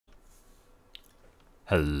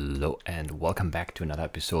Hello and welcome back to another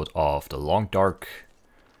episode of the Long Dark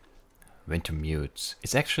Wintermute.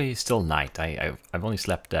 It's actually still night. I've only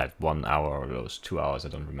slept that 1 hour or those 2 hours. I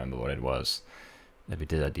don't remember what it was that we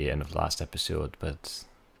did at the end of the last episode, but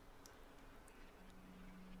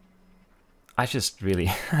I just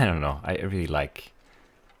really, I don't know, I really like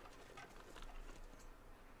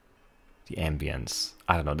the ambience.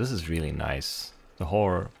 I don't know, this is really nice. The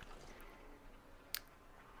whole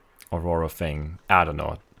Aurora thing, I don't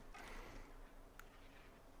know.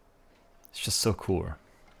 It's just so cool.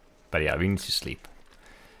 But yeah, we need to sleep.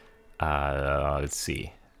 Let's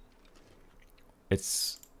see.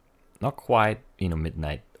 It's not quite,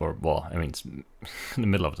 midnight, or, well, I mean, it's in the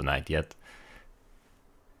middle of the night yet.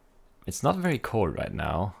 It's not very cold right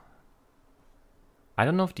now. I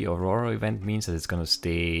don't know if the Aurora event means that it's gonna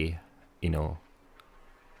stay,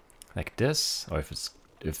 like this, or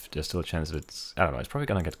if there's still a chance that it's, I don't know, it's probably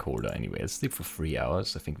gonna get colder anyway. Let's sleep for 3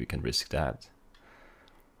 hours. I think we can risk that.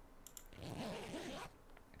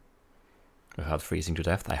 Without freezing to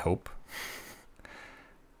death, I hope.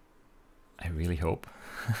 I really hope.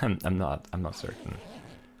 I'm not certain.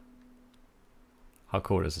 How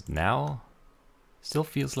cold is it now? Still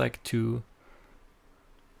feels like 2.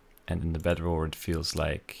 And in the bedroom it feels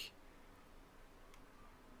like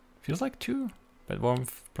 2. Bed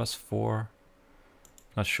warmth plus 4.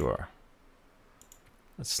 Not sure.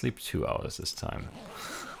 Let's sleep 2 hours this time.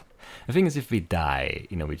 The thing is, if we die,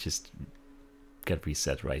 we just get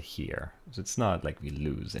reset right here. So it's not like we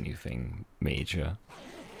lose anything major.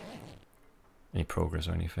 Any progress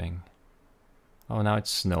or anything. Oh, now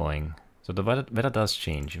it's snowing. So the weather does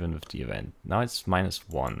change even with the event. Now it's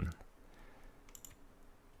 -1.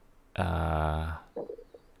 So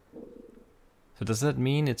does that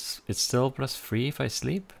mean it's still +3 if I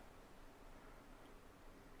sleep?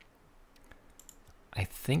 I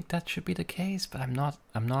think that should be the case, but I'm not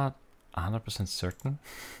 100% certain.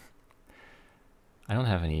 I don't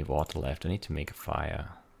have any water left. I need to make a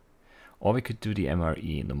fire. Or we could do the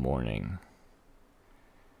MRE in the morning.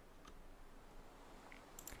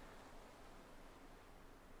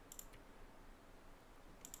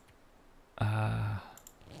 I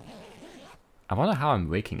wonder how I'm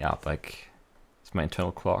waking up. Like, is my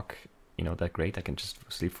internal clock, that great? I can just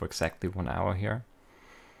sleep for exactly 1 hour here.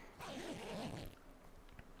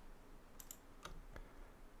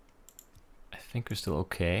 I think we're still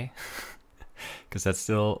okay. Because that's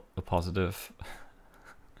still a positive,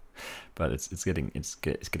 but it's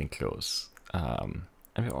getting close. And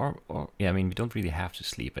yeah, I mean, we don't really have to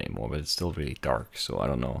sleep anymore, but it's still really dark. So I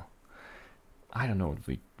don't know. I don't know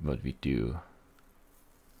what we do.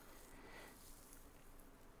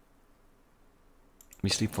 We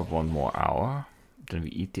sleep for 1 more hour, then we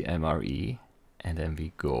eat the MRE, and then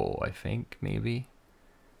we go. I think maybe.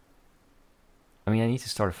 I mean, I need to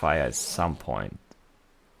start a fire at some point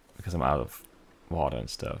because I'm out of water and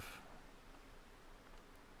stuff.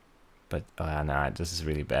 But nah, this is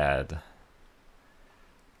really bad.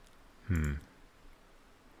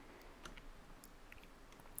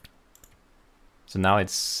 So now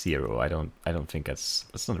it's 0. I don't think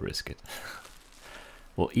let's not risk it.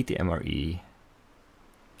 We'll eat the MRE.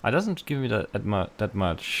 It doesn't give me that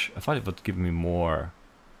much. I thought it would give me more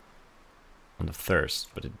on the thirst,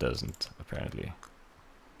 but it doesn't apparently.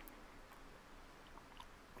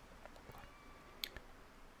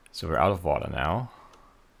 So we're out of water now.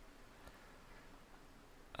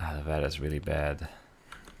 The weather's really bad.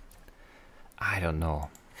 I don't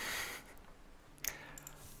know.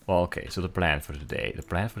 Well, okay, so the plan for today. The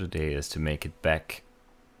plan for today is to make it back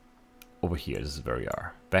over here. This is where we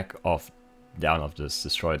are. Back down off this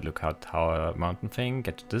destroyed lookout tower mountain thing.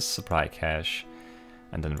 Get to this supply cache.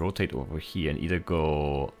 And then rotate over here and either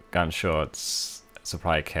go gunshots,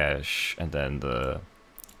 supply cache, and then the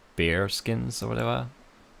bearskins or whatever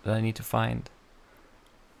that I need to find.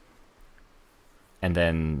 And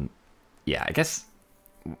then, yeah, I guess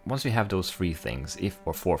once we have those 3 things,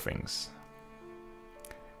 or 4 things,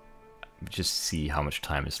 just see how much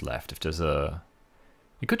time is left. If there's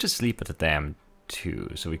we could just sleep at the dam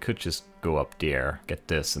too, so we could just go up there, get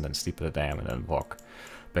this, and then sleep at the dam, and then walk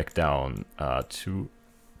back down to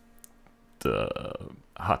the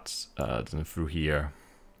huts, then through here,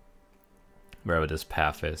 wherever this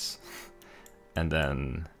path is, and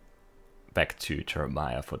then back to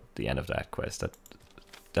Jeremiah for the end of that quest.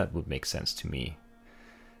 That would make sense to me,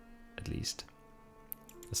 at least.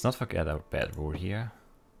 Let's not forget our bedroll here.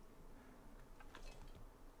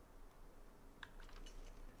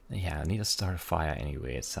 Yeah, I need to start a fire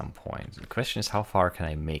anyway at some point. The question is, how far can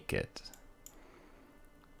I make it?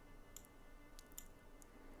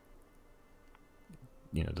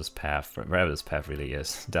 you know, this path, wherever this path really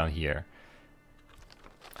is, down here.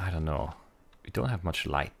 I don't know. We don't have much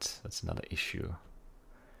light. That's another issue.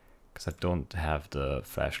 Because I don't have the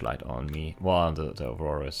flashlight on me. Well, the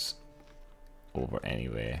Aurora's over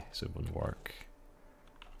anyway, so it wouldn't work.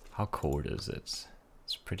 How cold is it?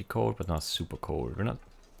 It's pretty cold, but not super cold. We're not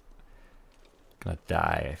gonna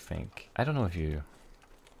die, I think. I don't know if you...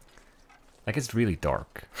 Like, it's really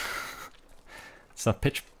dark. It's not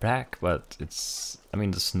pitch black, but it's... I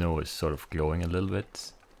mean, the snow is sort of glowing a little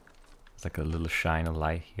bit. It's like a little shine of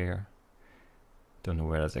light here. Don't know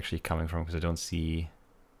where that's actually coming from, because I don't see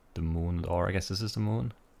the moon. Or I guess this is the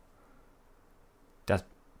moon. That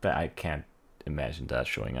I can't imagine that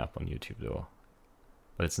showing up on YouTube, though.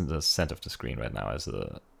 But it's in the center of the screen right now, as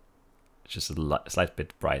it's just a slight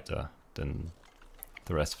bit brighter than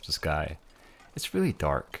the rest of the sky. It's really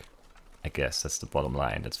dark. I guess that's the bottom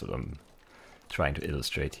line. That's what I'm trying to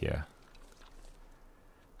illustrate here.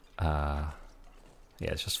 Yeah,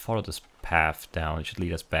 just follow this path down. It should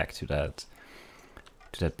lead us back to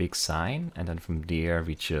that big sign, and then from there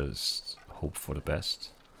we just hope for the best.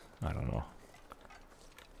 I don't know.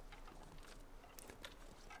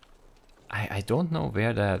 I don't know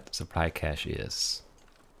where that supply cache is.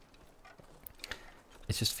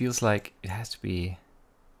 It just feels like it has to be...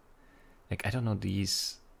 Like, I don't know,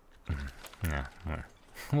 these... Yeah,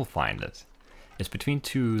 we'll find it. It's between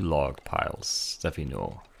two log piles that we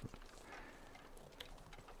know.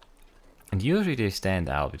 And usually they stand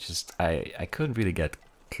out, which is... I couldn't really get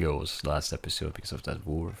close last episode because of that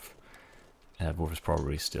wolf. And that wolf is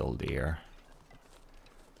probably still there.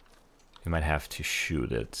 We might have to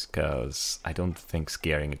shoot it, because I don't think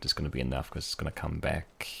scaring it is going to be enough, because it's going to come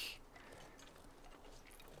back.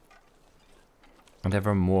 And there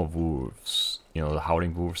were more wolves, you know, the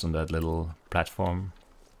howling wolves on that little platform.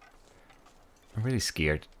 I'm really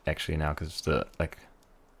scared actually now, because the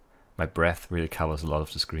my breath really covers a lot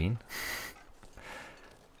of the screen.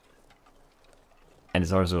 And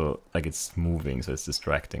it's also like it's moving, so it's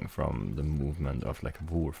distracting from the movement of like a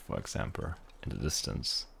wolf, for example, in the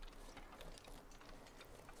distance.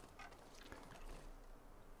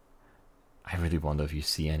 I really wonder if you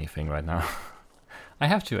see anything right now. I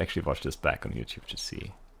have to actually watch this back on YouTube to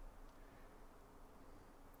see.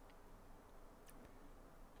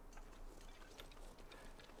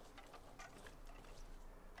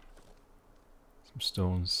 Some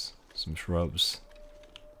stones, some shrubs.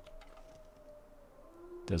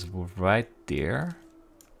 There's a wolf right there.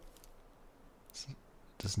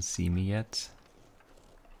 Doesn't see me yet.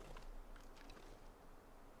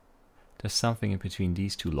 There's something in between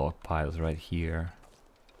these two log piles right here.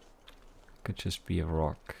 Could just be a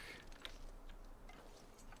rock.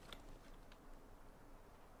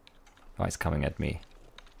 Oh, it's coming at me.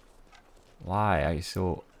 Why are you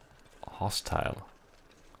so hostile?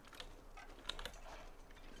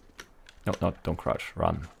 No, no, don't crouch.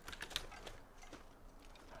 Run.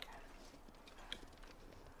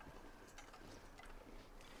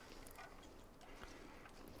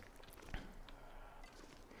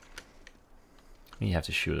 You have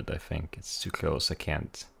to shoot it, I think. It's too close. I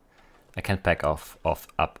can't back off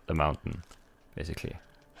up the mountain, basically.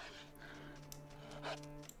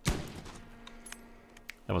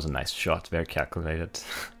 That was a nice shot, very calculated.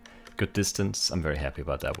 Good distance. I'm very happy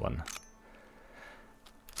about that one.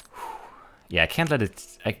 Yeah, I can't let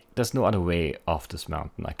it... there's no other way off this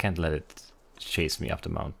mountain. I can't let it chase me up the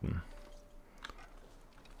mountain.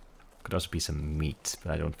 Could also be some meat,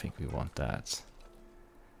 but I don't think we want that.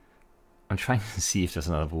 I'm trying to see if there's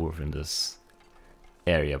another wolf in this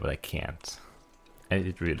area, but I can't. I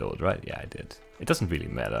did reload, right? Yeah, I did. It doesn't really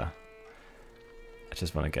matter. I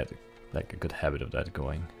just want to get like a good habit of that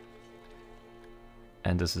going.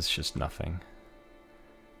 And this is just nothing.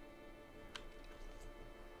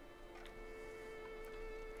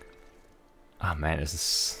 Ah, man, this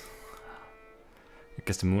is... I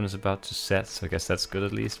guess the moon is about to set, so I guess that's good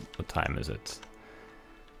at least. What time is it?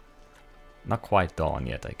 Not quite dawn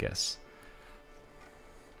yet, I guess.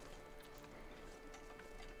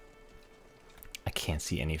 I can't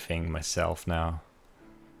see anything myself now.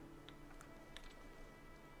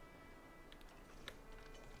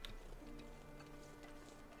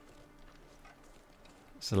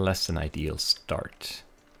 It's a less than ideal start.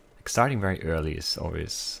 Like starting very early is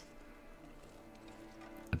always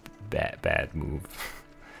a bad move.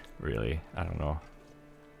 Really, I don't know.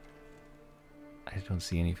 I don't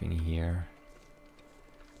see anything here.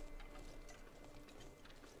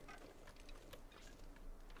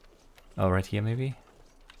 Oh, right here maybe?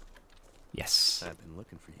 Yes. I've been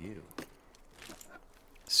looking for you.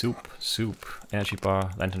 Soup, energy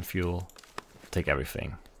bar, lantern fuel. Take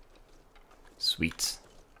everything. Sweet.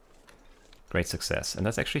 Great success. And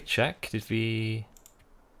let's actually check. Did we...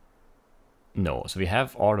 No, so we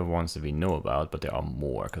have all the ones that we know about, but there are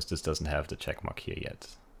more, because this doesn't have the check mark here yet.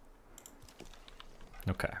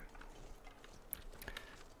 Okay.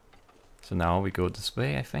 So now we go this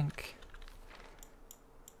way, I think.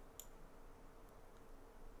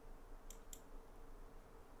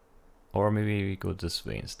 Or maybe we go this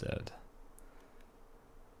way instead.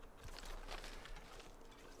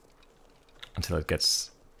 Until it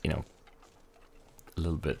gets, you know, a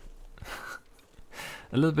little bit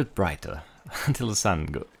a little bit brighter. Until the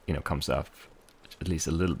sun comes up at least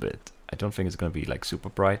a little bit. I don't think it's gonna be like super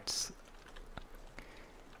bright,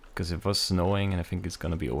 because it was snowing and I think it's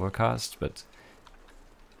gonna be overcast, but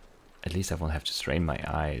at least I won't have to strain my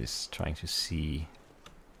eyes trying to see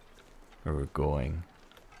where we're going.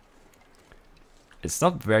 It's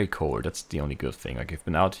not very cold, that's the only good thing. Like, I've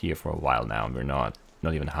been out here for a while now and we're not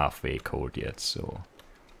even halfway cold yet, so...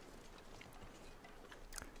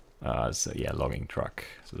 so yeah, logging truck.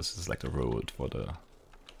 So this is like the road for the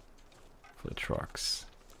trucks.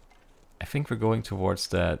 I think we're going towards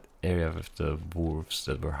that area with the wolves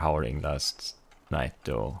that were howling last night,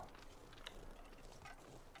 though.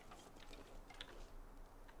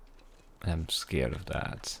 I'm scared of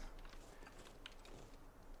that.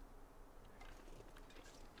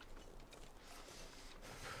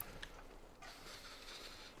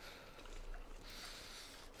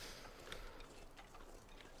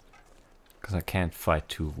 Because I can't fight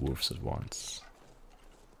two wolves at once.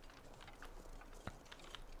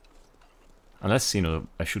 Unless, you know,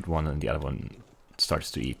 I shoot one and the other one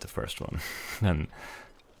starts to eat the first one. then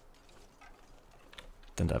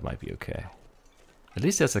that might be okay. At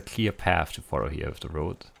least there's a clear path to follow here with the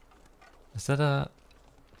road. Is that a...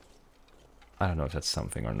 I don't know if that's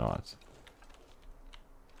something or not.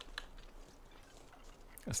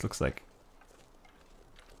 This looks like...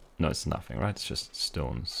 No, it's nothing, right? It's just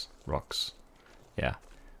stones, rocks. Yeah.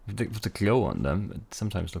 With the glow on them, it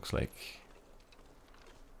sometimes looks like...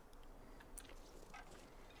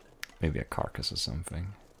 maybe a carcass or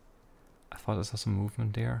something. I thought I saw some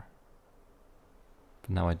movement there. But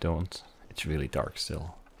now I don't. It's really dark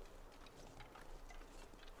still.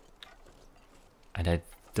 And I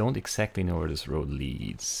don't exactly know where this road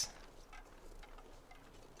leads.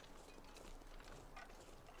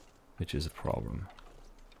 Which is a problem.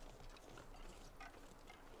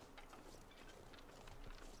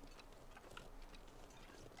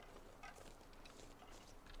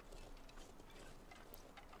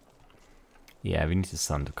 Yeah, we need the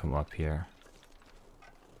sun to come up here.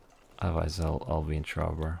 Otherwise I'll be in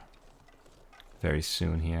trouble very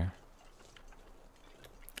soon here.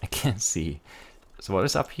 I can't see. So what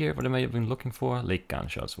is up here? What am I even looking for? Lake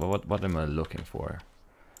gunshots. Well, what am I looking for?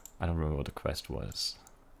 I don't remember what the quest was.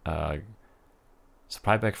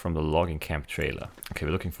 Supply bag from the logging camp trailer. Okay,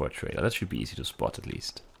 we're looking for a trailer. That should be easy to spot at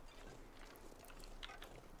least.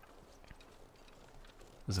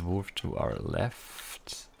 There's a wolf to our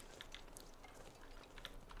left.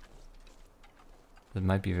 That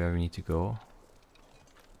might be where we need to go.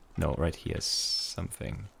 No, right here is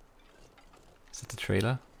something. Is that the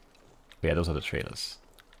trailer? Yeah, those are the trailers.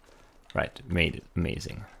 Right, made it.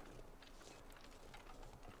 Amazing.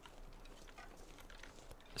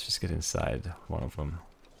 Let's just get inside one of them.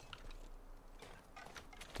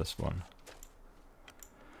 This one.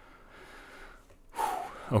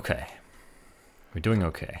 Okay. We're doing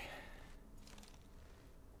okay.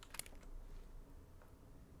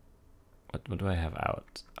 What do I have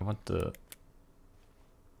out? I want the...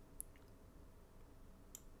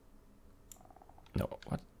 No,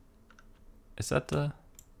 what? Is that the...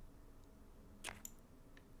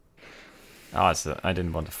 Oh, it's the... I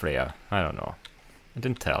didn't want the flare. I don't know. It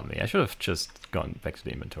didn't tell me. I should have just gone back to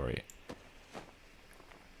the inventory.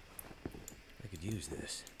 I could use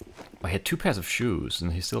this. I had 2 pairs of shoes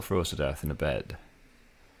and he still froze to death in the bed.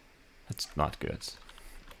 That's not good.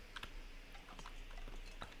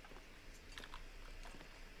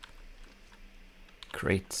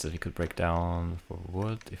 Crates that we could break down for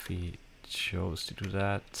wood if he chose to do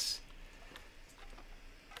that.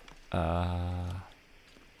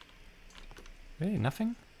 Really,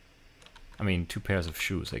 nothing? I mean, 2 pairs of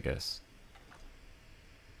shoes, I guess.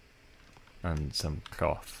 And some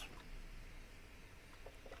cloth.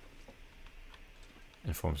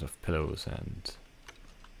 In forms of pillows and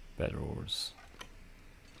bedrolls.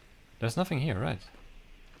 There's nothing here, right?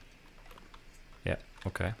 Yeah,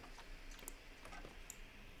 okay.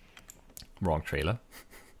 Wrong trailer.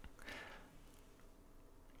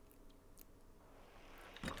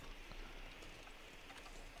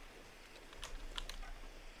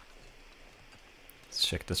 Let's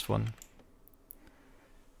check this one.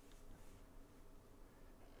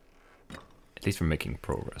 At least we're making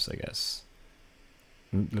progress, I guess.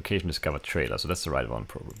 Location discovered trailer, so that's the right one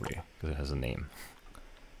probably, because it has a name.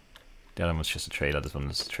 The other one's just a trailer, this one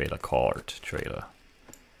is a trailer called trailer.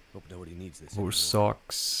 Hope nobody needs this. More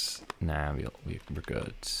socks. Nah, we're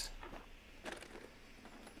good.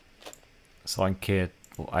 Sewing kit.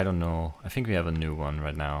 Well, I don't know. I think we have a new one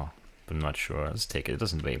right now, but I'm not sure. Let's take it. It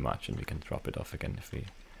doesn't weigh much, and we can drop it off again if we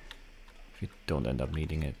don't end up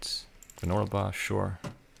needing it. Granola bar, sure.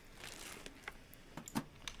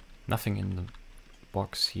 Nothing in the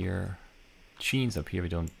box here. Jeans up here. We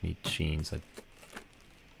don't need jeans. I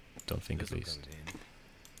don't think, at least.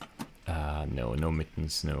 No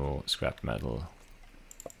mittens, no scrap metal.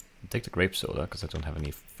 I'll take the grape soda because I don't have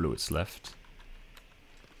any fluids left.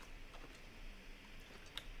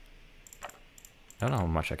 I don't know how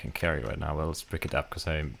much I can carry right now. Well, let's break it up because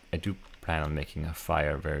I do plan on making a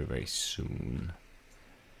fire very, very soon.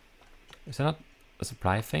 Is there not a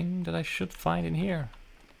supply thing that I should find in here?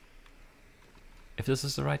 If this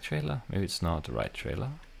is the right trailer? Maybe it's not the right trailer.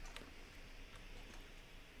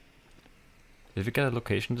 Did we get a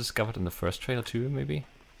location discovered in the first trailer too, maybe?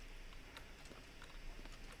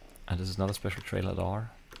 And this is not a special trailer at all?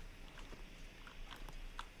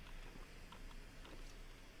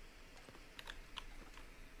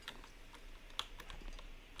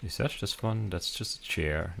 You search this one, that's just a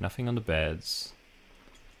chair, nothing on the beds.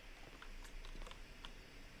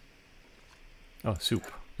 Oh, soup.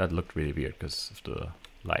 That looked really weird because of the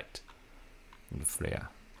light and the flare.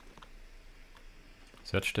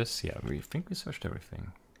 Search this? Yeah, we think we searched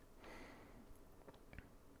everything.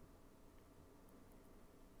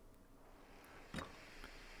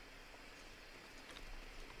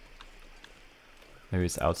 Maybe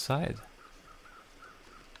it's outside?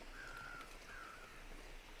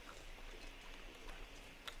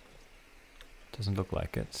 Doesn't look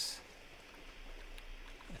like it.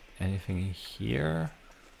 Anything here?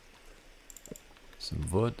 Some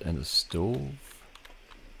wood and a stove.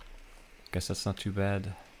 Guess that's not too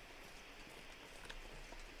bad.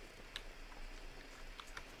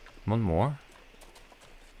 One more.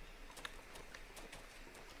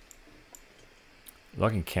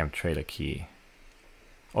 Logging camp trailer key.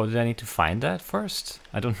 Oh, did I need to find that first?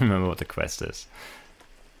 I don't remember what the quest is.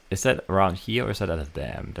 Is that around here or is that at a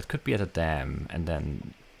dam? That could be at a dam, and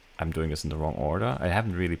then I'm doing this in the wrong order. I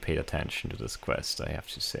haven't really paid attention to this quest, I have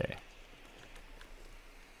to say.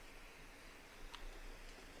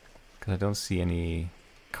 Because I don't see any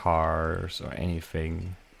cars or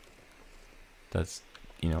anything that's,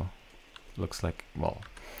 you know, looks like, well,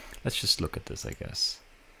 let's just look at this, I guess.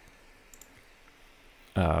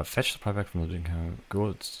 Fetch the supply back from the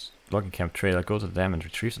logging camp trailer, go to the dam and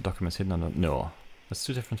retrieve the documents hidden on the... No, that's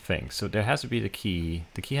two different things. So there has to be the key.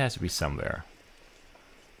 The key has to be somewhere.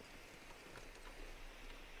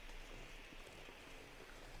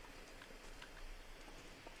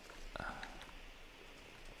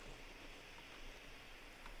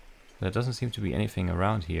 There doesn't seem to be anything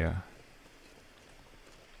around here.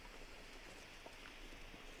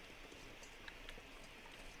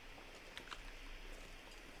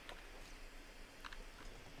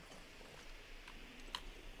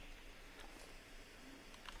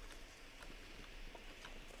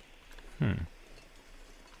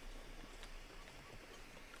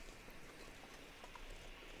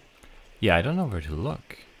 Yeah, I don't know where to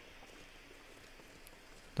look.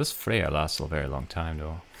 This flare lasts a very long time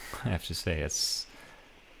though. I have to say,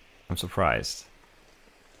 I'm surprised.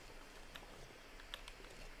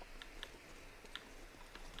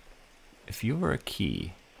 If you were a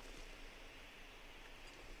key,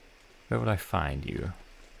 where would I find you?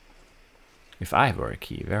 If I were a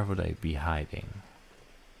key, where would I be hiding?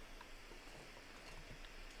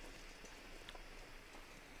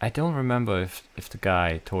 I don't remember if the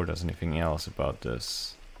guy told us anything else about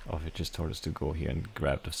this, or if he just told us to go here and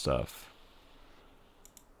grab the stuff.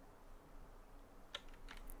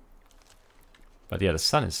 But yeah, the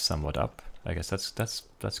sun is somewhat up. I guess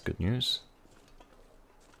that's good news.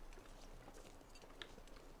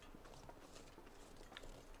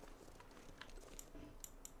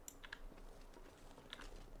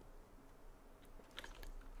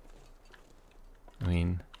 I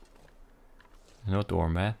mean, no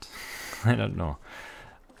doormat. I don't know.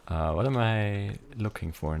 What am I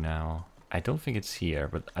looking for now? I don't think it's here,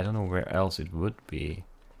 but I don't know where else it would be.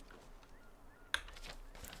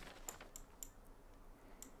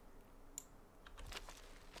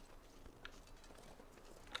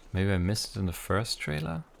 Maybe I missed it in the first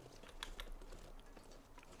trailer?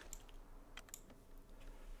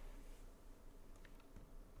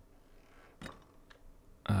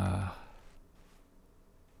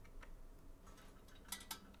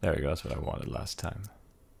 There we go, that's what I wanted last time.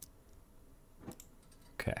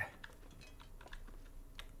 Okay.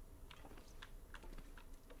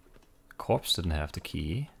 Corpse didn't have the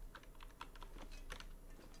key.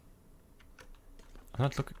 I'm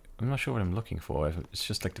not sure what I'm looking for. If it's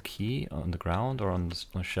just like the key on the ground or on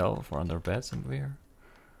a shelf or under a bed somewhere.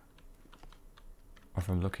 Or if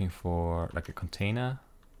I'm looking for like a container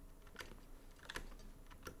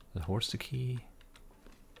that holds the key.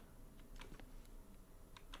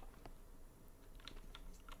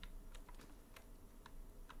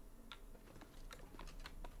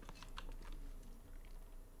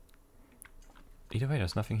 Either way,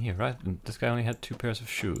 there's nothing here, right? And this guy only had 2 pairs of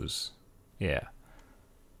shoes. Yeah.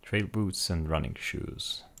 Trail boots and running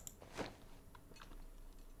shoes.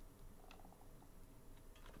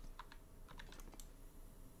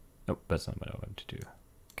 Nope, that's not what I want to do.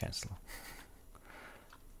 Cancel.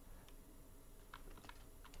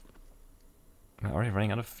 Am I already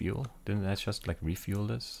running out of fuel? Didn't I just like refuel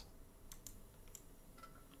this?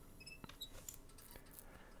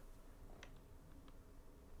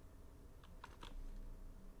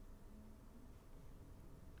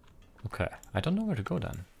 Okay, I don't know where to go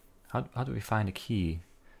then. How do we find a key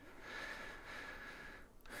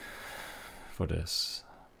for this?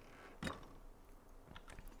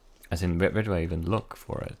 As in, where do I even look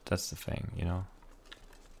for it? That's the thing, you know?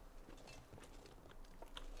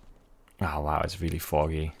 Oh wow, it's really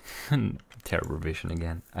foggy. Terrible vision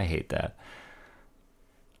again. I hate that.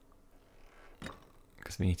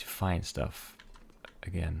 Because we need to find stuff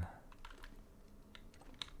again.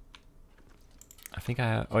 I think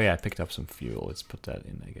oh yeah, I picked up some fuel. Let's put that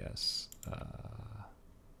in, I guess.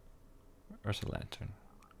 Where's the lantern?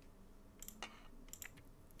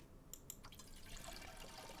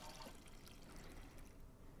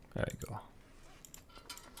 There you go.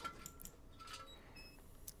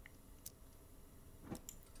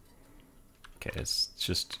 Okay, let's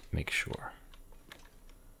just make sure.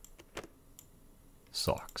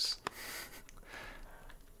 Socks.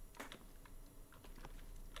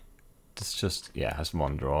 This just, yeah, has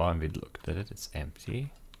one drawer and we looked at it, it's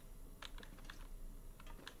empty.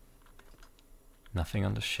 Nothing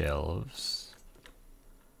on the shelves.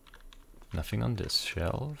 Nothing on this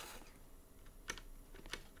shelf.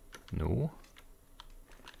 No.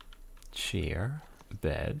 Chair,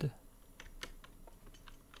 bed.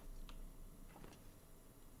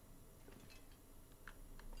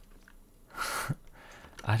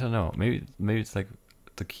 I don't know. Maybe it's like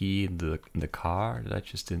the key in the car that I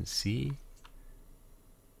just didn't see.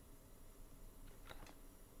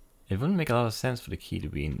 It wouldn't make a lot of sense for the key to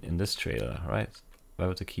be in this trailer, right? Why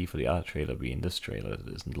would the key for the other trailer be in this trailer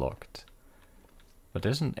that isn't locked? But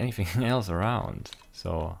there isn't anything else around,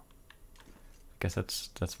 so I guess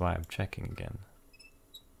that's why I'm checking again.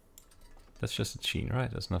 That's just a chain,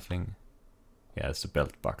 right? There's nothing. Yeah, it's the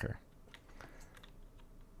belt buckle.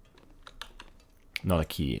 Not a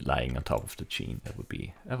key lying on top of the chain. That would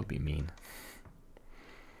be mean.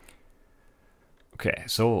 Okay,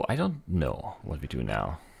 so I don't know what we do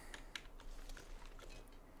now.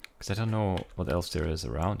 Because I don't know what else there is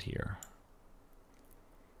around here.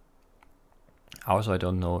 Also, I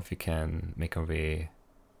don't know if you can make our way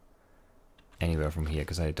anywhere from here,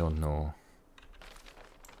 because I don't know.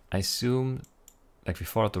 I assume, like, we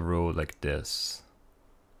followed the road like this.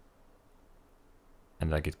 And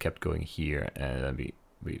like it kept going here, and then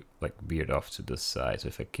we like veered off to this side. So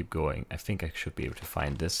if I keep going, I think I should be able to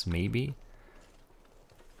find this, maybe.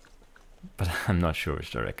 But I'm not sure which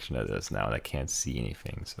direction that is now, and I can't see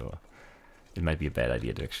anything, so it might be a bad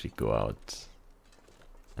idea to actually go out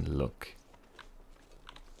and look.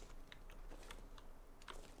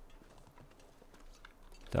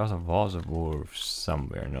 There was a vase of wolves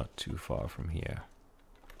somewhere not too far from here.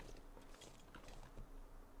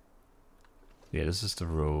 Yeah, this is the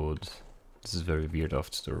road. This is very weird off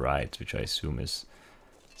to the right, which I assume is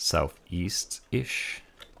southeast-ish.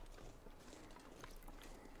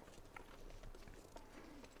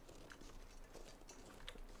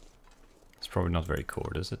 It's probably not very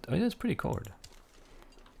cold, is it? Oh, yeah, it's pretty cold.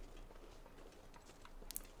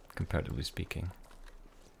 Comparatively speaking.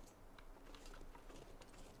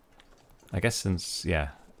 I guess since,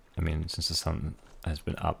 yeah, I mean, since the sun has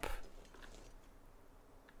been up,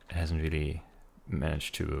 it hasn't really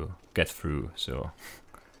managed to get through, so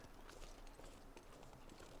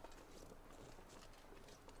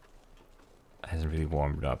it hasn't really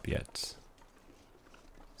warmed up yet.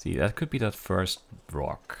 See, that could be that first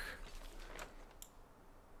rock.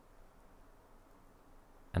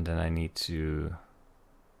 And then I need to...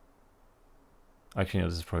 Actually, no,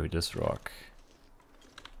 this is probably this rock.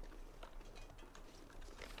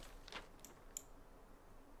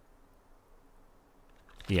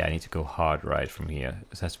 Yeah, I need to go hard right from here.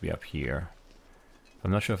 This has to be up here.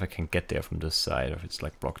 I'm not sure if I can get there from this side or if it's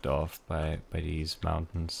like blocked off by these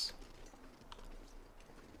mountains.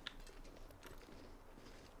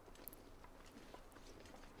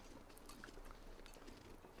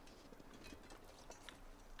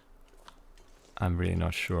 I'm really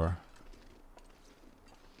not sure.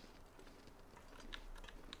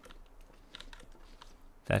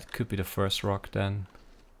 That could be the first rock then.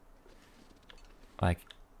 Like,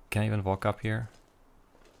 can I even walk up here?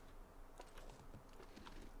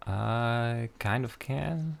 I kind of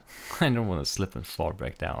can. I don't want to slip and fall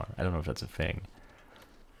back down. I don't know if that's a thing.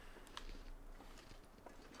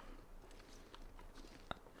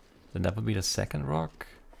 Then that would be the second rock.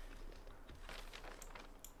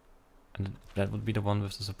 And that would be the one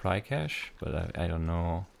with the supply cache, but I don't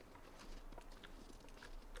know.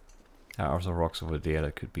 There are also rocks over there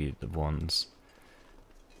that could be the ones.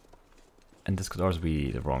 And this could also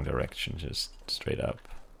be the wrong direction, just straight up.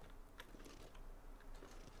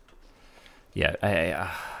 Yeah,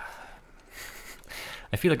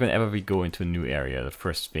 I feel like whenever we go into a new area, the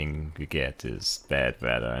first thing we get is bad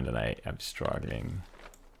weather, and then I'm struggling.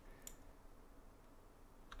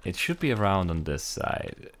 It should be around on this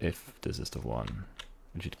side, if this is the one.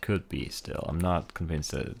 Which it could be still. I'm not convinced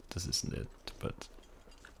that this isn't it, but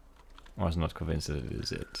I was not convinced that it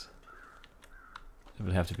is it. It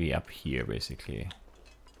would have to be up here, basically.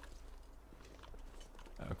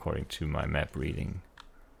 According to my map reading.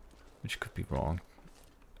 Which could be wrong.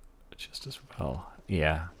 Just as well.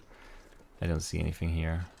 Yeah. I don't see anything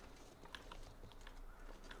here.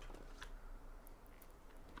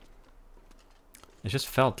 It just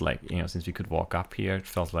felt like, you know, since we could walk up here, it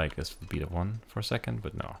felt like this would be the one for a second,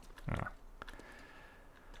 but no.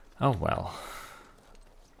 Oh well.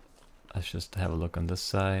 Let's just have a look on this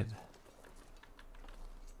side.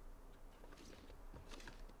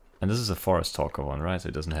 And this is a Forest Talker one, right? So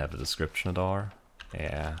it doesn't have a description at all.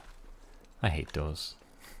 Yeah. I hate those.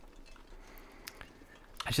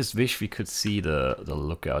 I just wish we could see the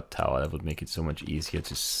lookout tower. That would make it so much easier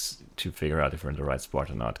to figure out if we're in the right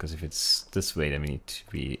spot or not. Because if it's this way, then we need to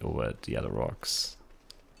be over the other rocks.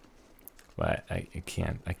 But I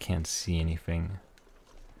can't see anything.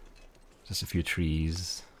 Just a few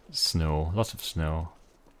trees, snow, lots of snow,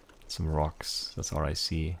 some rocks. That's all I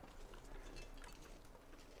see.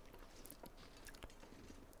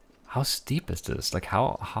 How steep is this? Like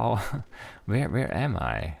how where am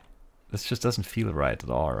I? This just doesn't feel right at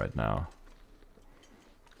all right now.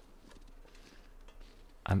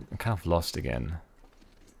 I'm kind of lost again.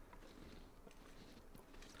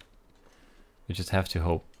 We just have to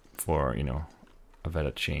hope for, you know, a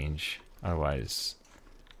better change. Otherwise,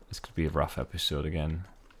 this could be a rough episode again.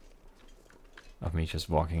 Of me just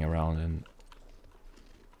walking around in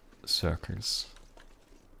circles.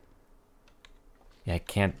 Yeah,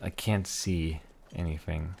 I can't see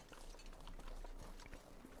anything.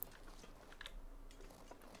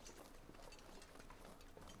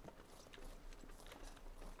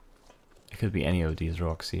 It could be any of these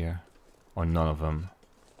rocks here, or none of them.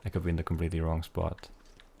 I could be in the completely wrong spot.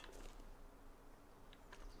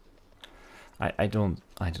 I don't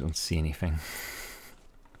see anything.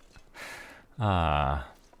 Ah.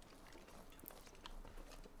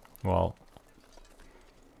 Well,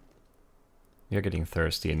 we are getting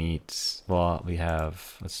thirsty. I need, well, we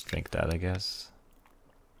have, let's drink that, I guess.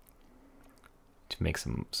 To make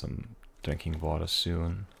some drinking water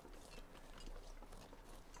soon.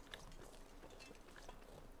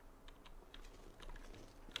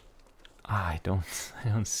 I don't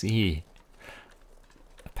see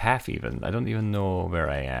a path even. I don't even know where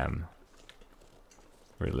I am.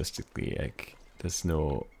 Realistically, like there's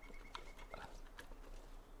no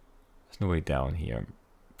way down here, I'm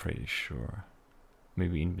pretty sure.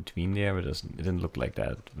 Maybe in between there, but it didn't look like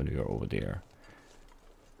that when we were over there.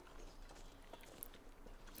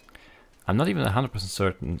 I'm not even 100%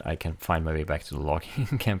 certain I can find my way back to the logging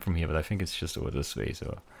camp from here, but I think it's just over this way,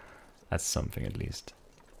 so that's something at least.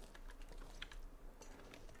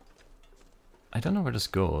 I don't know where this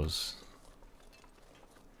goes,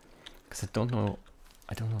 because I don't know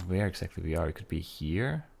where exactly we are. It could be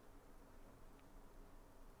here,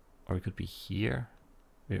 or it could be here.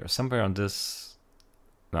 We are somewhere on this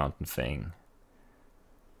mountain thing,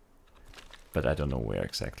 but I don't know where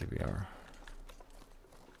exactly we are.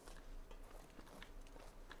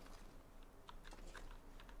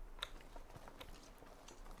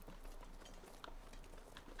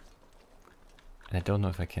 And I don't know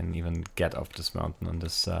if I can even get off this mountain on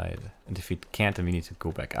this side. And if we can't, then we need to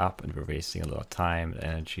go back up, and we're wasting a lot of time and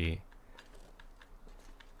energy.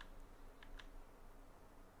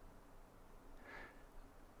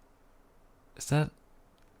 Is that...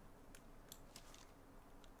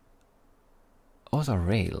 Those are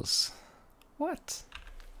rails. What?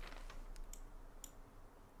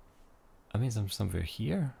 I mean, I'm somewhere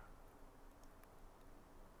here?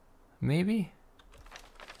 Maybe?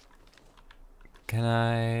 Can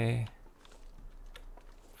I...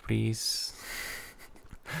 Please...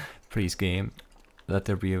 Please, game. Let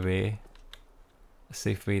there be a way. A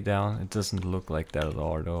safe way down. It doesn't look like that at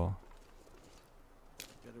all, though.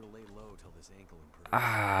 Better lay low till this ankle improves.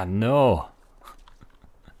 Ah, no!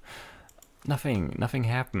 Nothing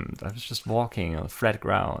happened. I was just walking on flat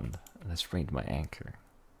ground and I sprained my ankle.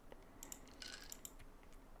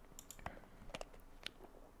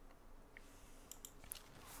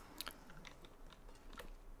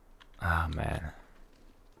 Ah, man.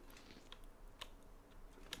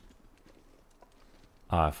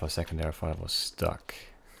 Ah, for a second there I thought I was stuck.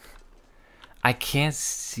 I can't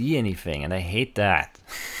see anything and I hate that.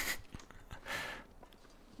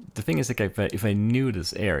 The thing is, like, if I knew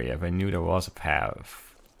this area, if I knew there was a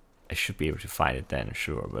path, I should be able to find it then,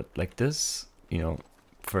 sure. But like this, you know,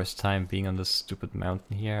 first time being on this stupid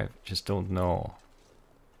mountain here, I just don't know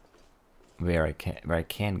where I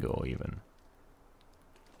can go even.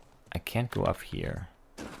 I can't go up here.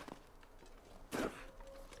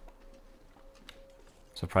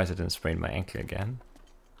 Surprised I didn't sprain my ankle again.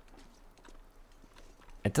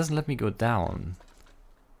 It doesn't let me go down.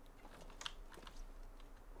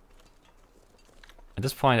 At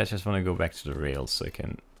this point I just want to go back to the rails so I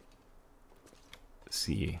can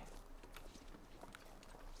see,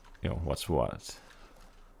 you know, what's what.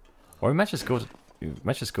 Or we might just go to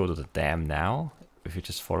the dam now if you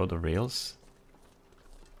just follow the rails.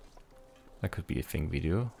 That could be a thing we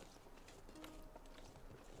do.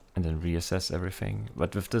 And then reassess everything.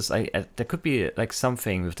 But with this, there could be like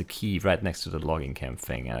something with the key right next to the logging camp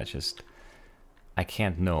thing, and I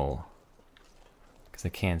can't know because I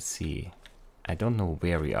can't see. I don't know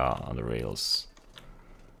where we are on the rails.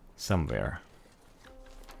 Somewhere.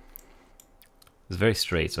 It's very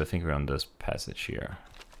straight, so I think we're on this passage here.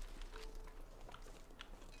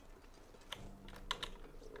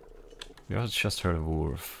 We also just heard a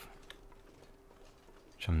wolf,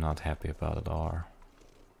 which I'm not happy about at all.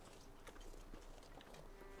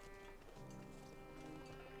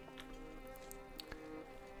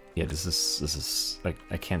 Yeah, this is like,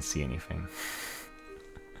 I can't see anything.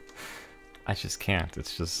 I just can't.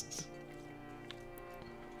 It's just...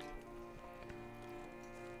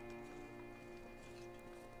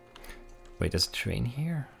 Wait, there's a train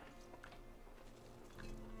here?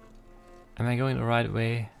 Am I going the right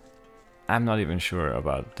way? I'm not even sure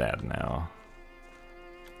about that now.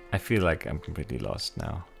 I feel like I'm completely lost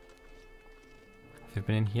now. Have we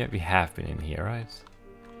been in here? We have been in here, right?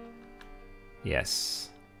 Yes.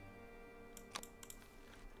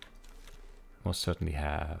 Most certainly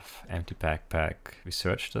have. Empty backpack. We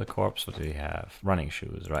searched the corpse. What do we have? Running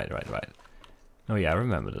shoes. Right. Oh yeah, I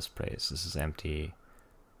remember this place. This is empty.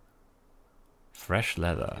 Fresh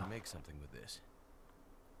leather. I can make something with this.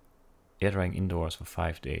 Air drying indoors for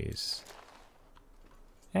 5 days.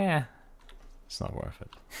 Yeah, it's not worth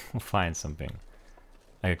it. We'll find something.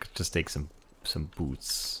 I could just take some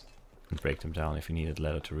boots and break them down if you needed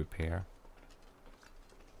leather to repair.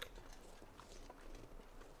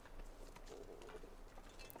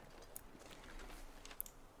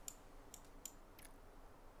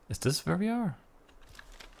 Is this where we are?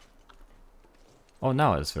 Oh,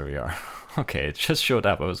 now it's where we are. Okay, it just showed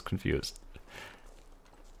up. I was confused.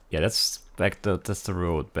 Yeah, that's the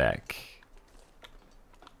road back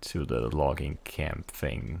to the logging camp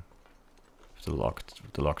thing. The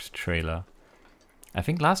locked trailer. I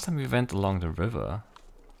think last time we went along the river.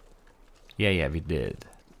 Yeah, we did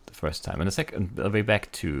the first time, and the second way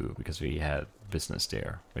back too, because we had business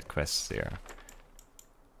there with quests there.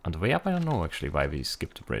 On the way up, I don't know actually why we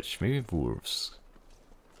skipped the bridge. Maybe wolves.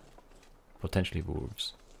 Potentially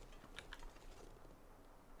wolves.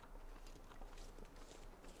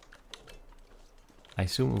 I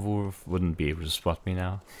assume a wolf wouldn't be able to spot me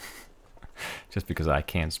now. Just because I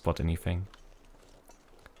can't spot anything.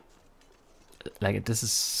 Like, this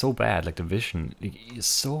is so bad, like the vision is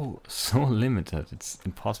so limited, it's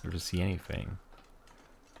impossible to see anything.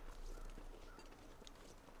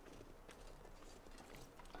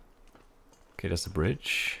 Okay, that's the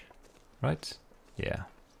bridge, right? Yeah.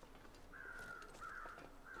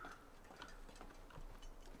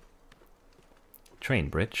 Train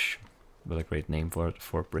bridge. What a great name for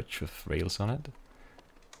a bridge with rails on it.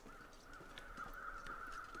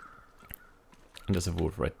 And there's a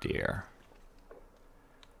wolf right there.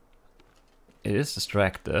 It is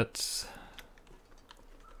distracted.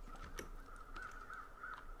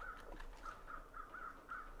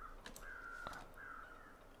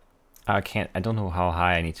 I don't know how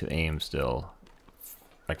high I need to aim still.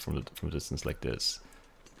 Like from a distance like this.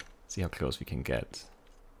 See how close we can get.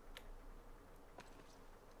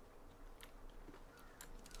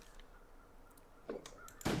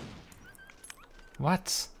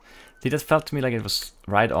 What? See, that felt to me like it was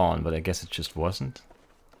right on, but I guess it just wasn't.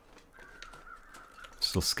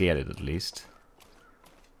 Still scared it at least.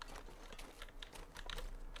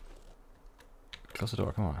 Close the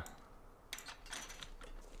door, come on.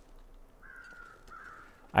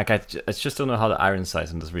 I just don't know how the iron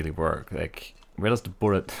sights on this really work. Like, where does the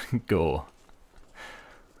bullet go?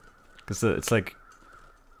 Because it's like,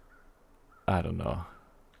 I don't know.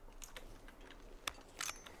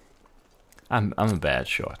 I'm a bad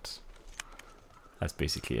shot. That's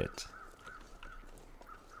basically it.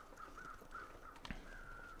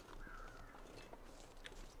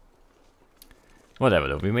 Whatever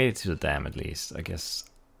though, we made it to the dam at least. I guess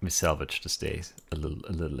we salvaged the stay a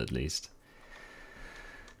little at least.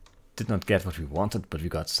 Did not get what we wanted, but we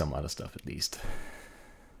got some other stuff at least.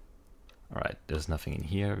 Alright, there's nothing in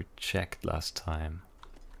here. We checked last time.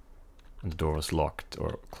 And the door was locked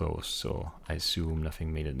or closed, so I assume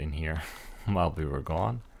nothing made it in here while we were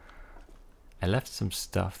gone. I left some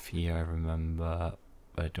stuff here, I remember,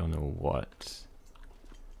 but I don't know what.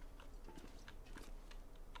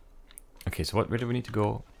 Okay, so where do we need to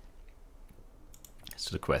go? Let's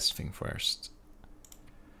do the quest thing first.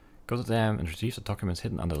 Go to them and retrieve the documents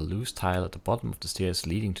hidden under the loose tile at the bottom of the stairs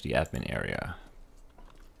leading to the admin area.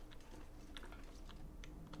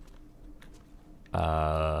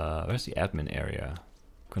 Where's the admin area?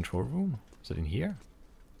 Control room? Is it in here?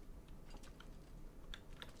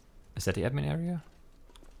 Is that the admin area?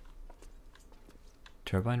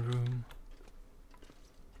 Turbine room?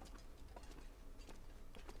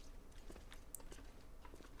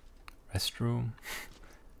 Restroom?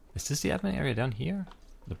 Is this the admin area down here?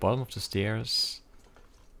 The bottom of the stairs.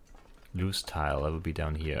 Loose tile, that would be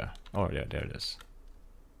down here. Oh, there it is.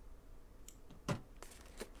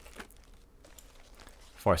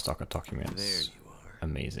 Forest Stalker documents. There you are.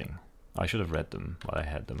 Amazing. I should have read them while I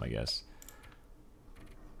had them, I guess.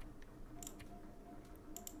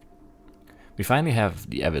 We finally have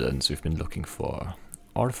the evidence we've been looking for.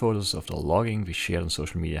 All the photos of the logging we shared on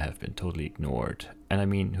social media have been totally ignored. And I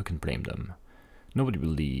mean, who can blame them? Nobody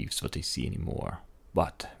believes what they see anymore.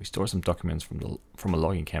 But we store some documents from a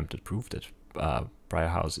logging camp that prove that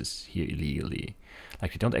Briarhouse is here illegally.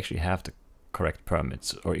 Like, we don't actually have the correct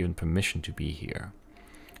permits or even permission to be here.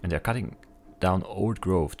 And they're cutting down old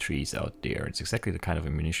growth trees out there. It's exactly the kind of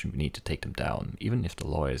ammunition we need to take them down. Even if the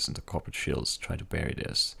lawyers and the corporate shills try to bury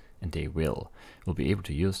this, and they will, we'll be able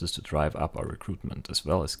to use this to drive up our recruitment as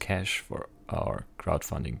well as cash for our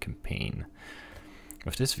crowdfunding campaign.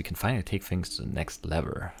 With this, we can finally take things to the next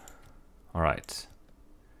level. Alright.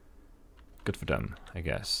 Good for them, I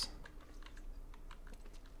guess.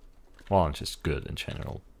 Well, it's just good in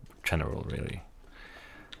general really.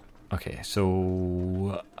 Okay,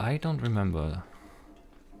 so I don't remember.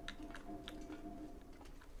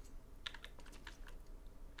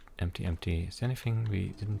 Empty. Is there anything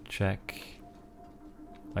we didn't check?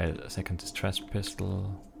 Wait a second, distress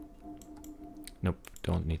pistol. Nope,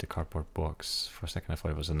 don't need the cardboard box. For a second I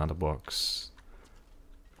thought it was another box.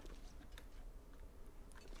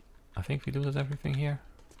 I think we looted everything here.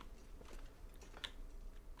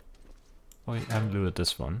 Oh, we haven't looted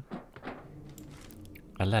this one.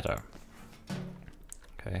 A letter.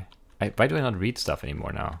 Okay. Why do I not read stuff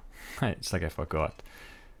anymore now? It's like I forgot.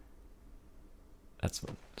 That's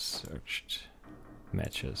what searched.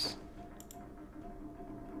 Matches.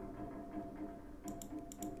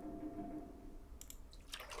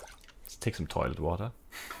 Let's take some toilet water.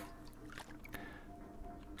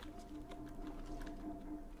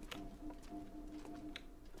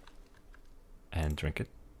 And drink it.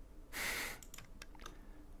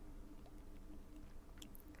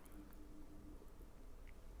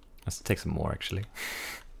 Let's take some more actually.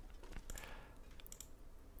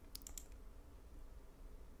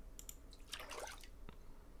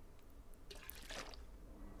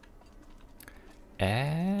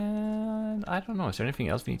 And I don't know, is there anything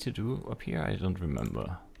else we need to do up here? I don't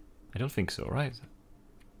remember. I don't think so, right?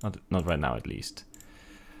 Not right now at least.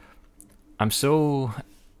 I'm so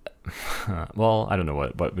well, I don't know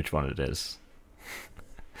which one it is.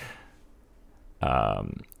 I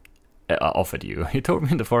offered you. You told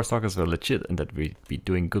me the Forest Stalkers were legit and that we'd be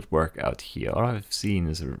doing good work out here. All I've seen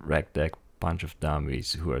is a ragtag bunch of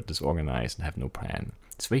dummies who are disorganized and have no plan.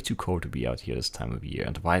 It's way too cold to be out here this time of year,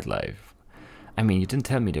 and the wildlife. I mean, you didn't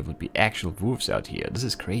tell me there would be actual wolves out here. This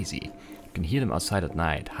is crazy. You can hear them outside at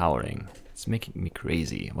night, howling. It It's making me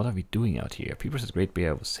crazy. What are we doing out here? People said Great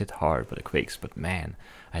Bear was hit hard by the quakes, but man,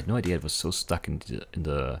 I had no idea it was so stuck in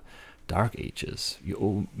the Dark Ages.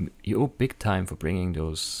 You owe big time for bringing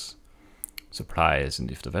those supplies, and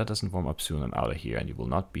if the weather doesn't warm up soon, I'm out of here, and you will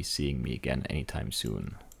not be seeing me again anytime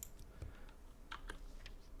soon.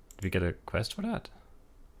 Did we get a quest for that?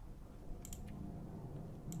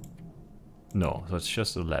 No, so it's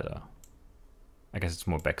just a letter. I guess it's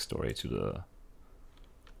more backstory to the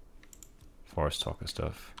Forest Talker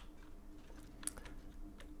stuff.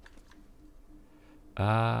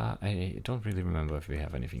 I don't really remember if we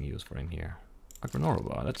have anything useful in here. A granola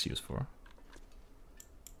bar, that's useful.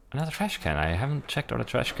 Another trash can. I haven't checked all the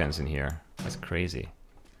trash cans in here. That's crazy.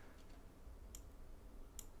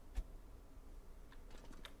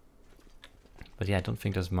 But yeah, I don't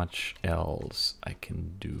think there's much else I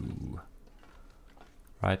can do.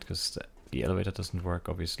 Right, because the elevator doesn't work,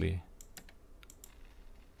 obviously.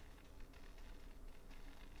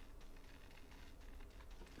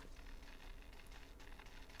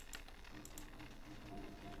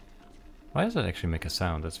 Why does that actually make a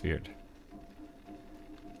sound? That's weird.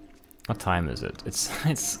 What time is it?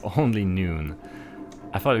 It's only noon.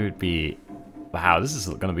 I thought it would be... Wow, this is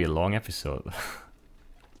gonna be a long episode.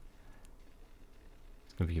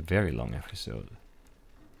 It's gonna be a very long episode.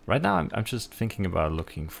 Right now I'm just thinking about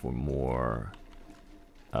looking for more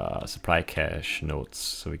supply cache notes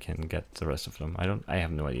so we can get the rest of them. I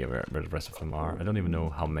have no idea where the rest of them are. I don't even know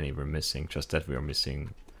how many we're missing, just that we are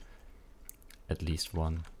missing at least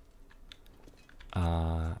one.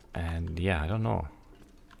 And yeah, I don't know.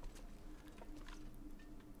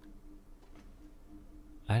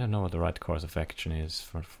 I don't know what the right course of action is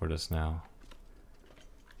for this now.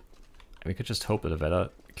 We could just hope that the weather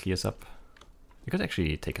clears up. We could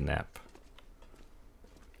actually take a nap.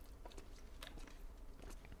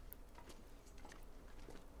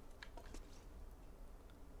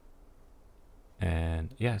 And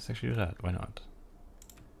yeah, let's actually do that. Why not?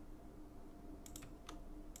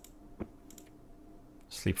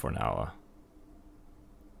 Sleep for an hour.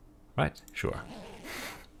 Right? Sure.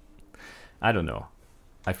 I don't know.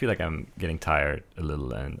 I feel like I'm getting tired a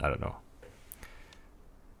little, and I don't know.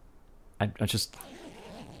 I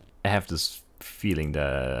have this feeling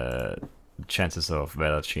that chances of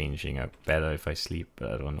weather changing are better if I sleep,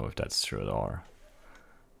 but I don't know if that's true at all.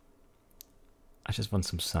 I just want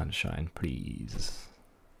some sunshine, please.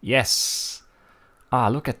 Yes! Ah,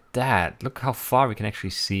 look at that! Look how far we can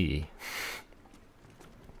actually see.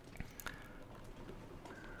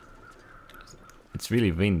 It's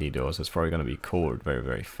really windy though, so it's probably gonna be cold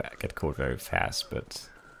get cold very fast, but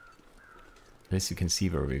at least you can see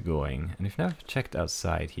where we're going. And we've never checked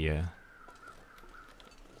outside here.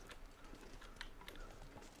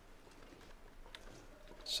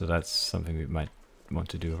 So that's something we might want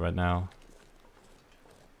to do right now.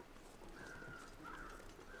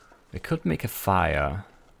 We could make a fire,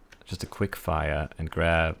 just a quick fire, and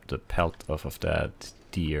grab the pelt off of that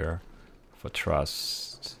deer for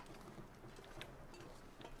trust.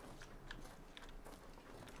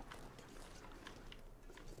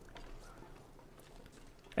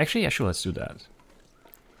 Actually, yeah, sure, let's do that.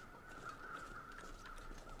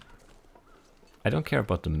 I don't care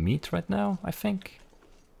about the meat right now, I think.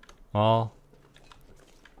 Well...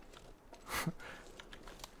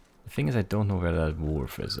 the thing is, I don't know where that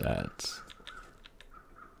wolf is at.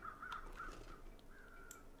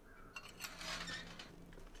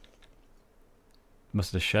 Was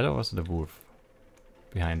it the shadow or was it the wolf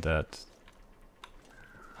behind that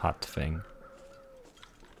hut thing?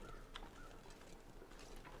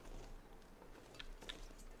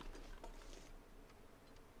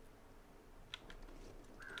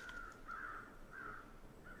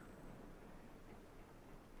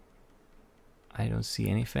 I don't see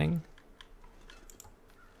anything.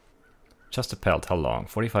 Just a pelt, how long?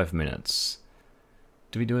 45 minutes.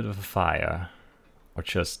 Do we do it with a fire? Or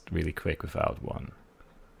just really quick without one?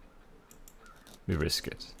 We risk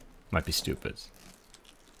it. Might be stupid.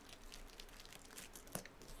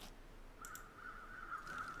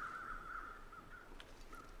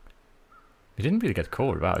 We didn't really get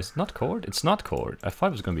cold. Wow, is it not cold? It's not cold. I thought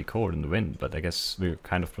it was gonna be cold in the wind, but I guess we're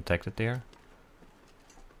kind of protected there.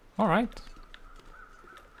 Alright.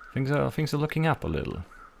 Things are looking up a little.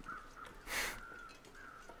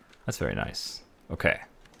 That's very nice. Okay.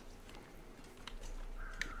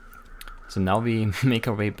 So now we make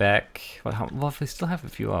our way back. Well, we still have a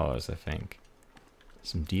few hours, I think.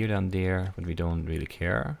 Some deer down there, but we don't really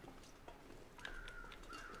care.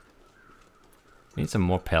 We need some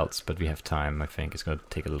more pelts, but we have time. I think it's gonna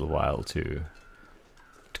take a little while to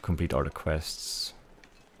complete all the quests.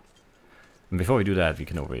 And before we do that, we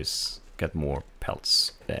can always get more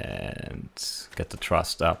pelts and get the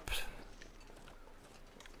trust up.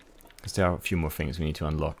 Because there are a few more things we need to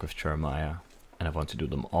unlock with Jeremiah, and I want to do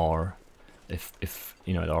them all, if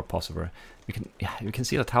you know, at all possible. We can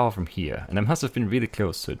see the tower from here, and I must have been really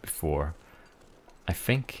close to it before, I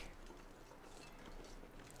think.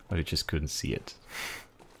 But we just couldn't see it.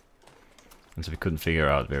 And so we couldn't figure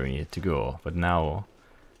out where we needed to go. But now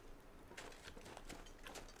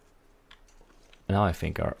I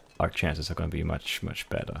think our chances are going to be much, much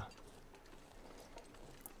better.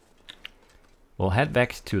 We'll head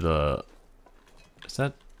back to the... Is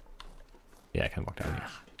that... Yeah, I can walk down here.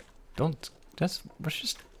 Don't...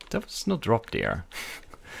 There was no drop there.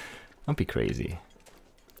 Don't be crazy.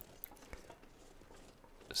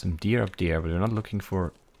 Some deer up there, but we're not looking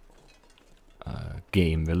for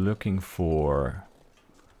game. We're looking for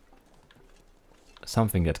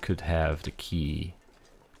something that could have the key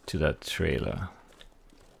to that trailer.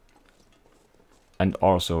 And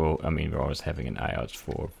also, I mean, we're always having an eye out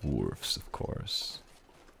for wolves, of course.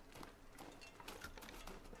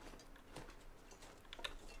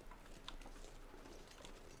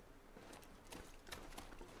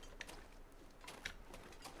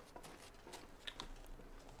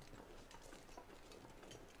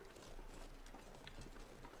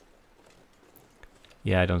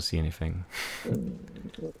 Yeah, I don't see anything.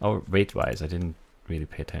 Oh, weight-wise, I didn't really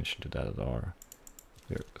pay attention to that at all.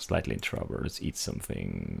 We're slightly in trouble. Let's eat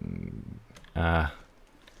something. But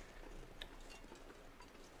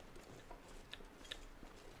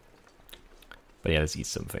yeah, let's eat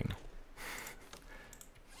something.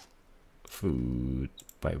 Food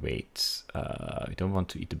by weight. We don't want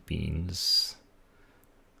to eat the beans.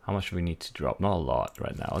 How much do we need to drop? Not a lot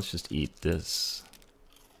right now. Let's just eat this.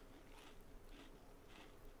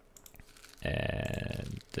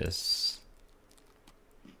 And this.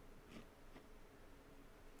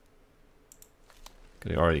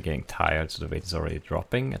 We're already getting tired, so the weight is already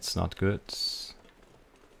dropping. It's not good.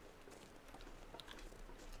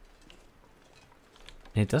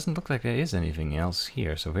 It doesn't look like there is anything else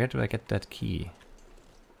here, so where do I get that key?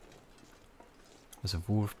 There's a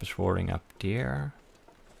wolf patrolling up there.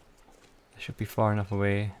 It should be far enough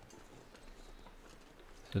away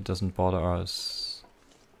so it doesn't bother us.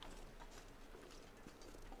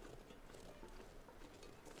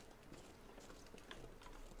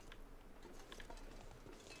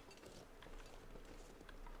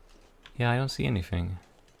 Yeah, I don't see anything.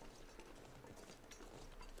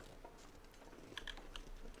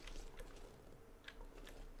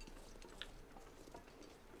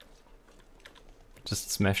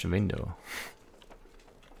 Just smash the window.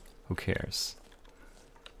 Who cares?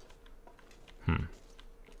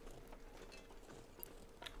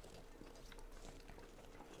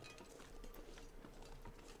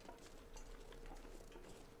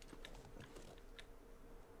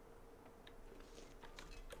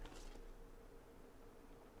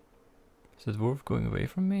 Is the dwarf going away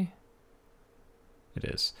from me? It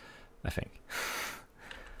is, I think.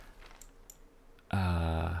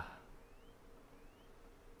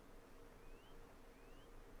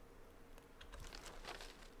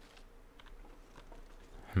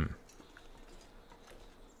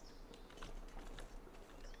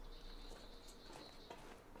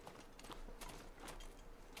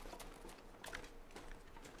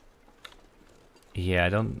 Yeah, I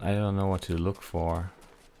don't know what to look for.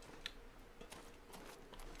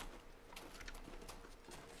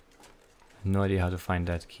 No idea how to find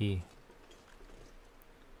that key.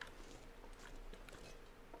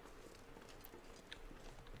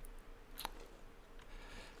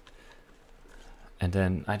 And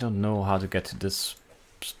then I don't know how to get to this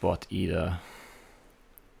spot either.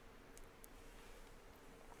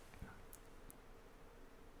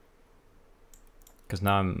 Because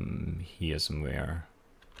now I'm here somewhere.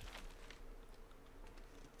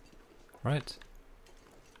 Right.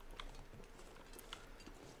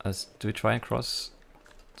 Do we try and cross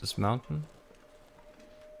this mountain?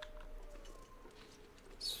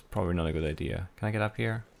 It's probably not a good idea. Can I get up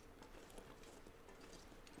here?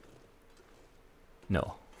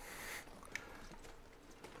 No.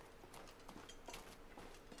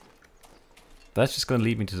 That's just gonna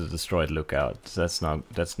lead me to the destroyed lookout. That's no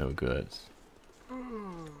good.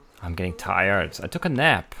 I'm getting tired. I took a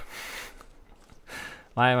nap.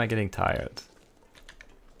 Why am I getting tired?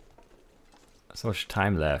 So much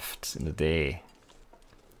time left in the day.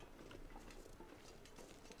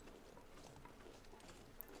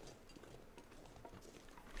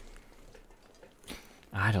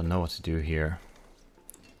 I don't know what to do here.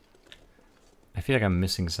 I feel like I'm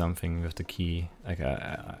missing something with the key. Like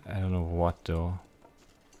I don't know what though.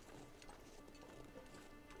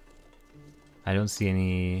 I don't see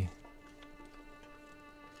any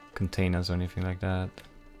containers or anything like that.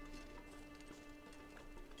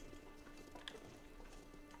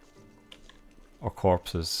 Or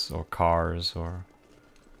corpses, or cars, or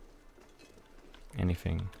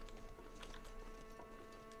anything.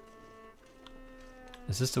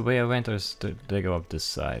 Is this the way I went, or did they go up this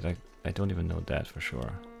side? I don't even know that for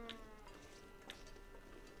sure.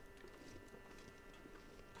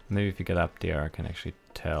 Maybe if you get up there I can actually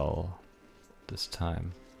tell this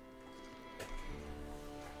time.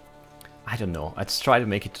 I don't know. Let's try to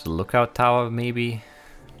make it to the lookout tower maybe.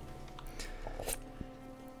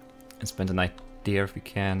 And spend the night there if we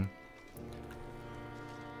can.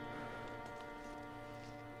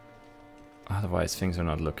 Otherwise things are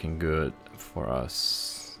not looking good for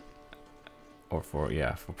us. Or for,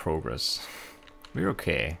 yeah, for progress. We're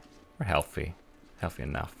okay. We're healthy. Healthy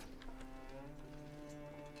enough.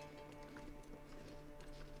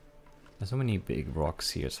 There's so many big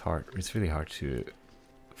rocks here, it's hard. It's really hard to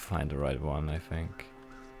find the right one, I think.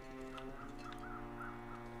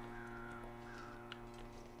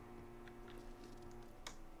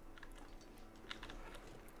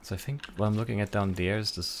 So I think what I'm looking at down there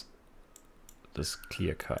is this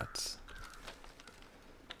clear cut.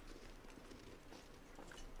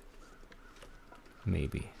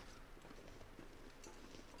 Maybe.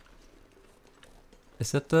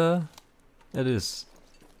 Is that the... It is.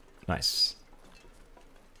 Nice.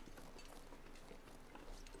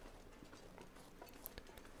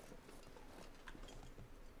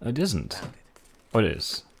 It isn't. Oh, it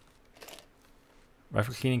is.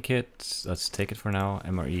 Rifle cleaning kit, let's take it for now.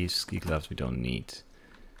 MRE, ski gloves we don't need.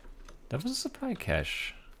 That was a supply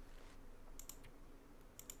cache.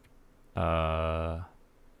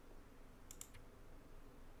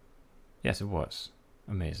 Yes, it was.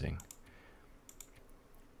 Amazing.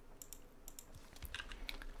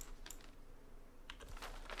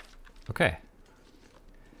 Okay.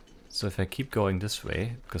 So if I keep going this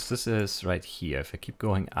way, because this is right here, if I keep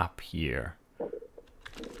going up here,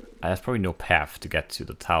 there's probably no path to get to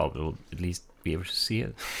the tower, but we'll at least be able to see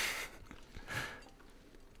it.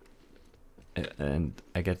 And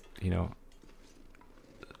I get, you know,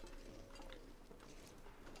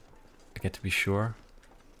 I get to be sure.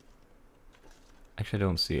 Actually, I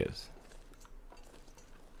don't see it,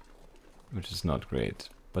 which is not great.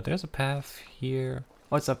 But there's a path here.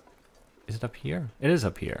 Oh, it's up. Is it up here? It is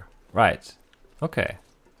up here. Right. Okay.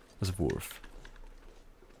 There's a wolf.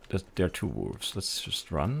 There are two wolves. Let's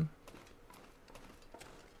just run.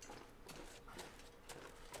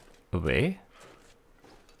 Away.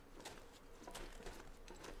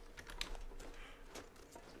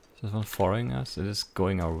 Is this one following us? It is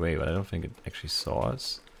going our way, but I don't think it actually saw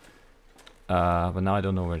us. But now I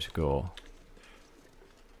don't know where to go.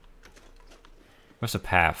 Where's the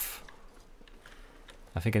path?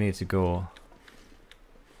 I think I need to go...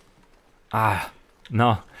 Ah!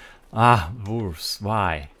 No! Ah! Wolves!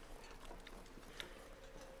 Why?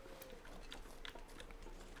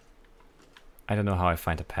 I don't know how I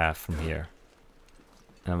find a path from here.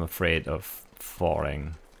 And I'm afraid of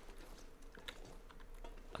falling.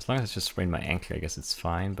 As long as I just sprain my ankle, I guess it's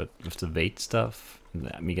fine. But with the weight stuff,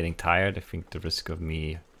 and me getting tired, I think the risk of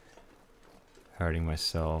me hurting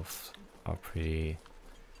myself are pretty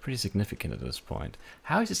significant at this point.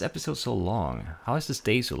 How is this episode so long? How is this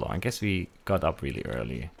day so long? I guess we got up really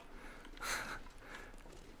early.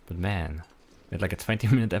 But man, we had like a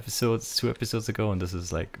 20-minute episode 2 episodes ago, and this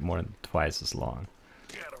is like more than twice as long.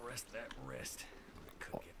 Gotta rest that wrist.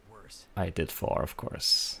 Could get worse. I did fall, of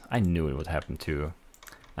course. I knew it would happen too.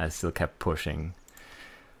 I still kept pushing.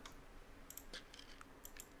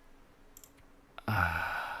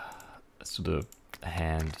 Let's do the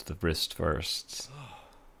hand, the wrist first.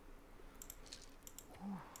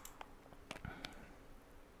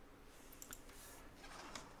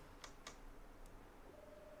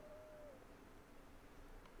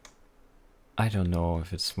 I don't know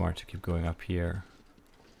if it's smart to keep going up here.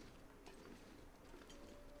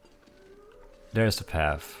 There's the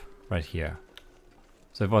path, right here.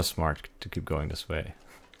 So it was smart to keep going this way.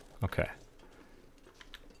 Okay.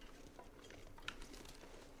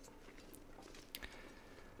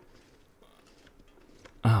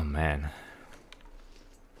 Oh man.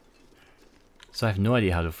 So I have no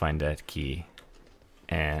idea how to find that key.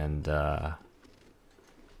 And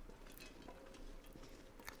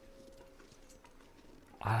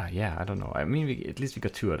yeah, I don't know. I mean, at least we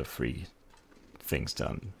got 2 out of 3 things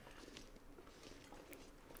done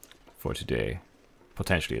for today.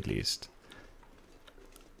 Potentially, at least.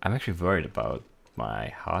 I'm actually worried about my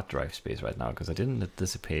hard drive space right now, because I didn't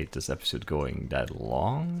anticipate this episode going that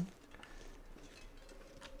long.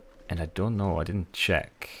 And I don't know, I didn't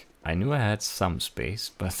check. I knew I had some space,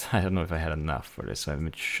 but I don't know if I had enough for this, so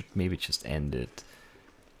I should maybe just end it.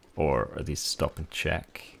 Or at least stop and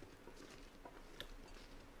check.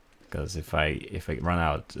 Because if I run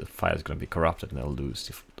out, the file is going to be corrupted and I'll lose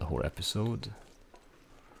the whole episode.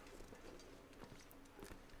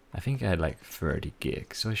 I think I had like 30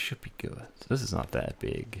 gigs, so it should be good. This is not that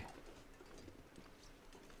big.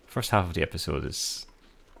 First half of the episode is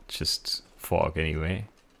just fog anyway.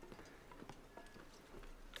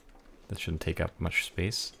 That shouldn't take up much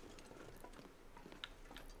space.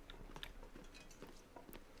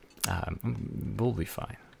 We'll be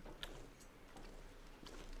fine.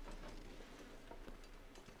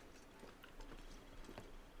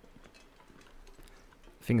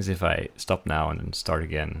 Thing is, if I stop now and then start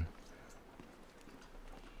again,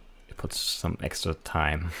 it puts some extra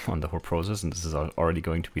time on the whole process, and this is already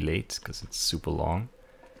going to be late because it's super long.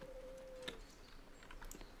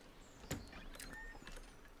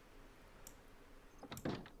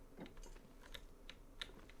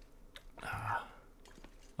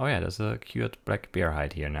 Oh yeah, there's a cured black bear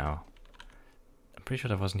hide here now. I'm pretty sure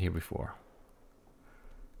that wasn't here before.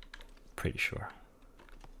 Pretty sure.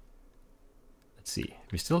 Let's see.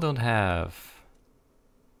 We still don't have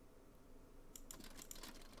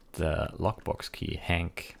the lockbox key.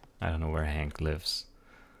 Hank. I don't know where Hank lives.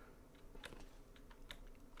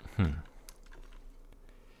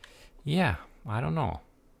 Yeah, I don't know.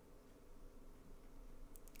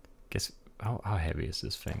 Guess how heavy is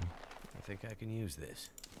this thing? I think I can use this.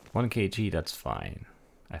 1 kg, that's fine.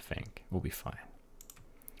 I think we'll be fine.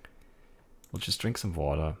 We'll just drink some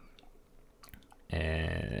water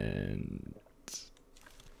and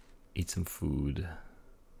eat some food.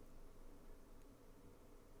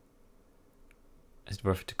 Is it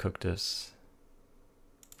worth it to cook this?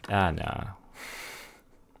 Ah, nah.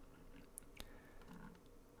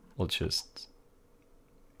 We'll just...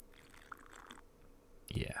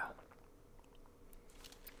 yeah.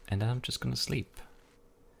 And then I'm just gonna sleep.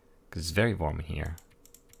 Because it's very warm in here.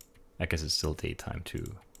 I guess it's still daytime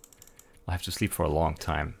too. I'll have to sleep for a long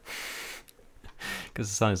time. Because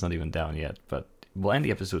the sun is not even down yet. But we'll end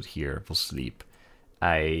the episode here. We'll sleep.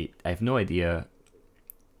 I have no idea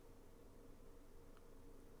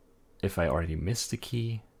if I already missed the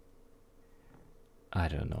key. I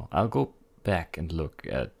don't know. I'll go back and look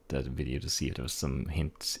at that video to see if there was some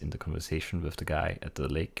hints in the conversation with the guy at the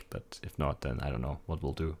lake. But if not, then I don't know what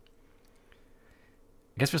we'll do.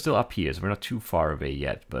 I guess we're still up here, so we're not too far away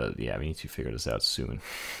yet. But yeah, we need to figure this out soon.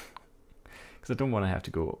 Because I don't want to have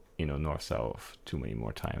to go, you know, north-south too many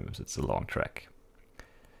more times. It's a long trek.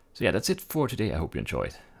 So yeah, that's it for today. I hope you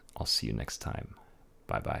enjoyed. I'll see you next time.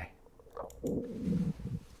 Bye-bye.